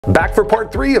Back for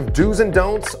part 3 of do's and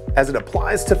don'ts as it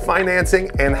applies to financing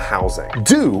and housing.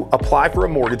 Do apply for a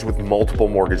mortgage with multiple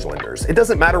mortgage lenders. It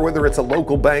doesn't matter whether it's a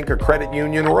local bank, a credit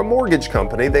union, or a mortgage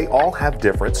company, they all have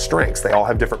different strengths. They all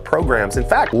have different programs. In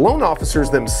fact, loan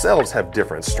officers themselves have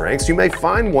different strengths. You may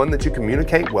find one that you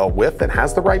communicate well with that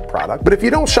has the right product, but if you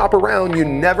don't shop around, you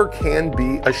never can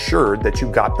be assured that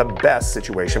you got the best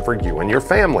situation for you and your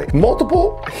family.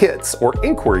 Multiple hits or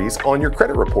inquiries on your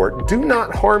credit report do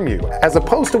not harm you, as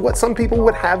opposed to what some people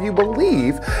would have you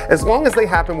believe, as long as they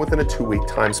happen within a 2-week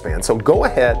time span. So go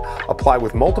ahead, apply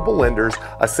with multiple lenders,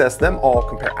 assess them all,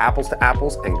 compare apples to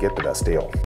apples, and get the best deal.